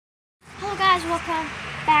guys, welcome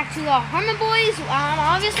back to the Harmon Boys. I'm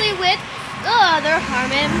obviously with the other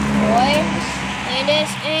Harmon boy,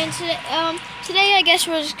 Landis, and today I guess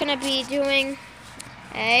we're just gonna be doing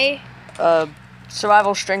a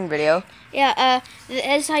survival string video. Yeah, this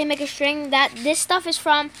is how you make a string. This stuff is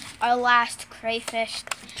from our last crayfish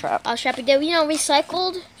Trap. Trap we did. You know,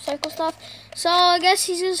 recycle stuff. So I guess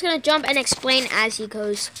he's just gonna jump and explain as he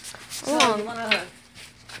goes along.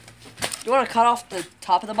 You want to cut off the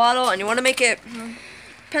top of the bottle, and you want to make it,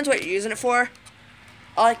 depends what you're using it for.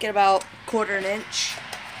 I like it about 1/4 inch.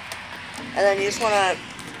 And then you just want to,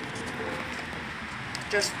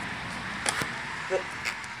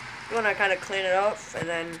 you want to kind of clean it up, and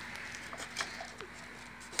then,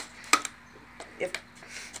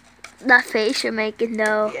 That face you're making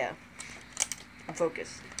though. Yeah, I'm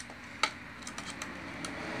focused.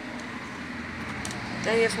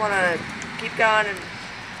 Then you just want to keep going and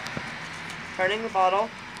turning the bottle.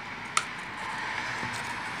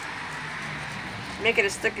 Make it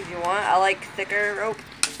as thick as you want. I like thicker rope.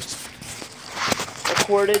 Or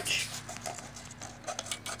cordage.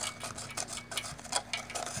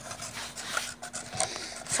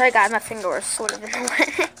 Sorry guys, my finger was sort of in the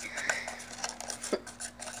way.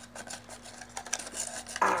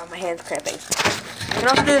 Ah, my hand's cramping. You can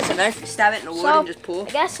also do this with a knife. Stab it in the wood and just pull.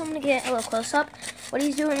 I guess I'm gonna get a little close up. What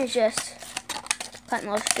he's doing is just cutting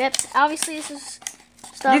little strips. Obviously, this is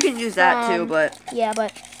stuff. You can use that too, but yeah,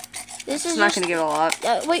 but this is not gonna give it a lot.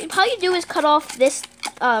 What you probably do is cut off this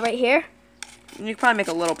right here. You can probably make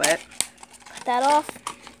a little bit. Cut that off,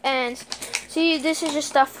 and see, this is just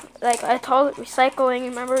stuff like I told recycling.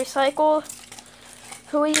 Remember recycle?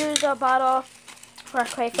 Who we use a bottle for our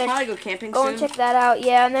crayfish. We'll probably go camping Go soon. and check that out.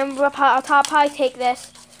 Yeah, and then I'll probably take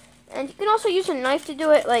this, and you can also use a knife to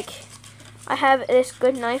do it. Like I have this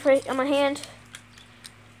good knife right on my hand.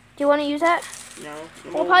 Do you want to use that? No.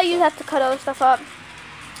 We'll probably use that to cut other stuff up.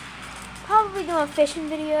 Probably doing fishing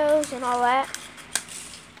videos and all that.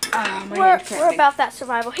 We're about that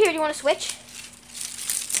survival. Here, do you want to switch?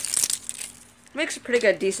 Makes a pretty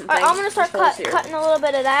good, decent All thing. right, I'm gonna start cutting a little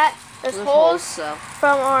bit of that. There's holes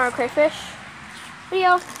from our crayfish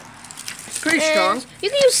video. It's pretty strong. You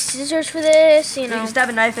can use scissors for this. You know. You can stab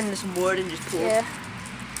a knife into some wood and just pull. Yeah.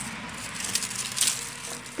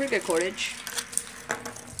 Pretty good cordage.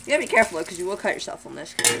 You gotta be careful though, because you will cut yourself on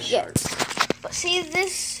this. Cause it's sharp. But see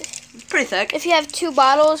this. It's pretty thick. If you have 2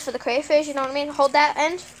 bottles for the crayfish, you know what I mean. Hold that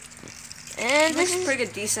end. And this is pretty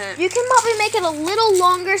good, decent. You can probably make it a little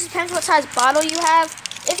longer. Depends what size bottle you have.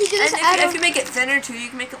 If you do this, if you make it thinner too, you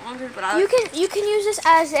can make it longer. But you can use this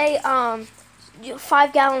as a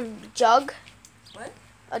 5-gallon jug. What?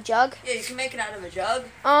 A jug. Yeah, you can make it out of a jug.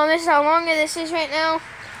 This is how long this is right now.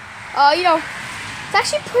 You know, it's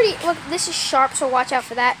actually pretty. Look, this is sharp, so watch out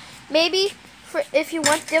for that. Maybe if you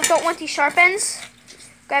don't want these sharp ends,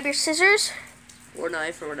 grab your scissors. Or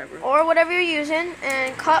knife or whatever. Or whatever you're using,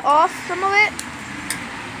 and cut off some of it.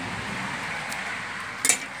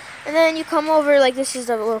 And then you come over, like this is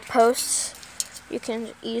the little posts. You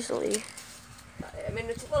can easily I mean,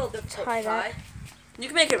 it's a little difficult tie to tie. that. You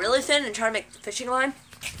can make it really thin and try to make a fishing line.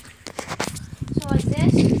 So like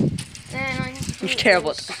this. Then He's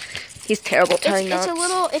terrible. He's terrible tying knots.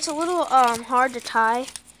 It's a little hard to tie,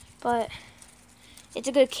 but it's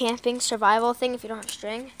a good camping survival thing if you don't have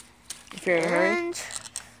string. If you're in a hurry. And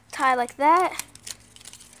tie like that.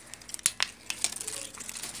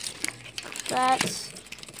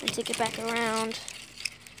 And take it back around.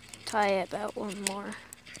 Tie it about 1 more.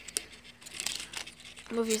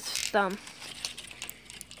 Move your thumb.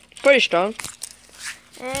 Pretty strong.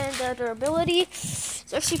 And the durability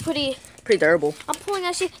is actually pretty durable. I'm pulling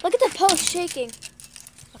actually. Look at the post shaking.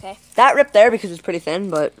 Okay. That ripped there because it's pretty thin,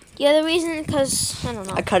 but Yeah, the reason because I don't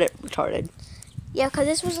know. I cut it retarded. Yeah, because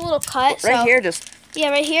this was a little cut. Right here, just. Yeah,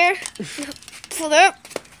 right here. Pull that.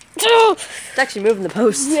 It's actually moving the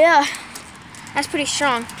post. Yeah, that's pretty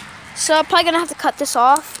strong. So I'm probably gonna have to cut this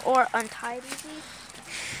off or untie it easy.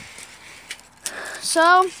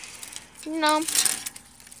 So, you know,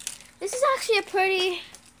 this is actually a pretty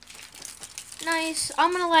nice.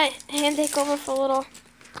 I'm gonna let him take over for a little.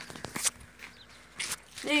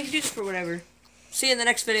 Yeah, you can do this for whatever. See you in the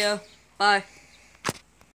next video. Bye.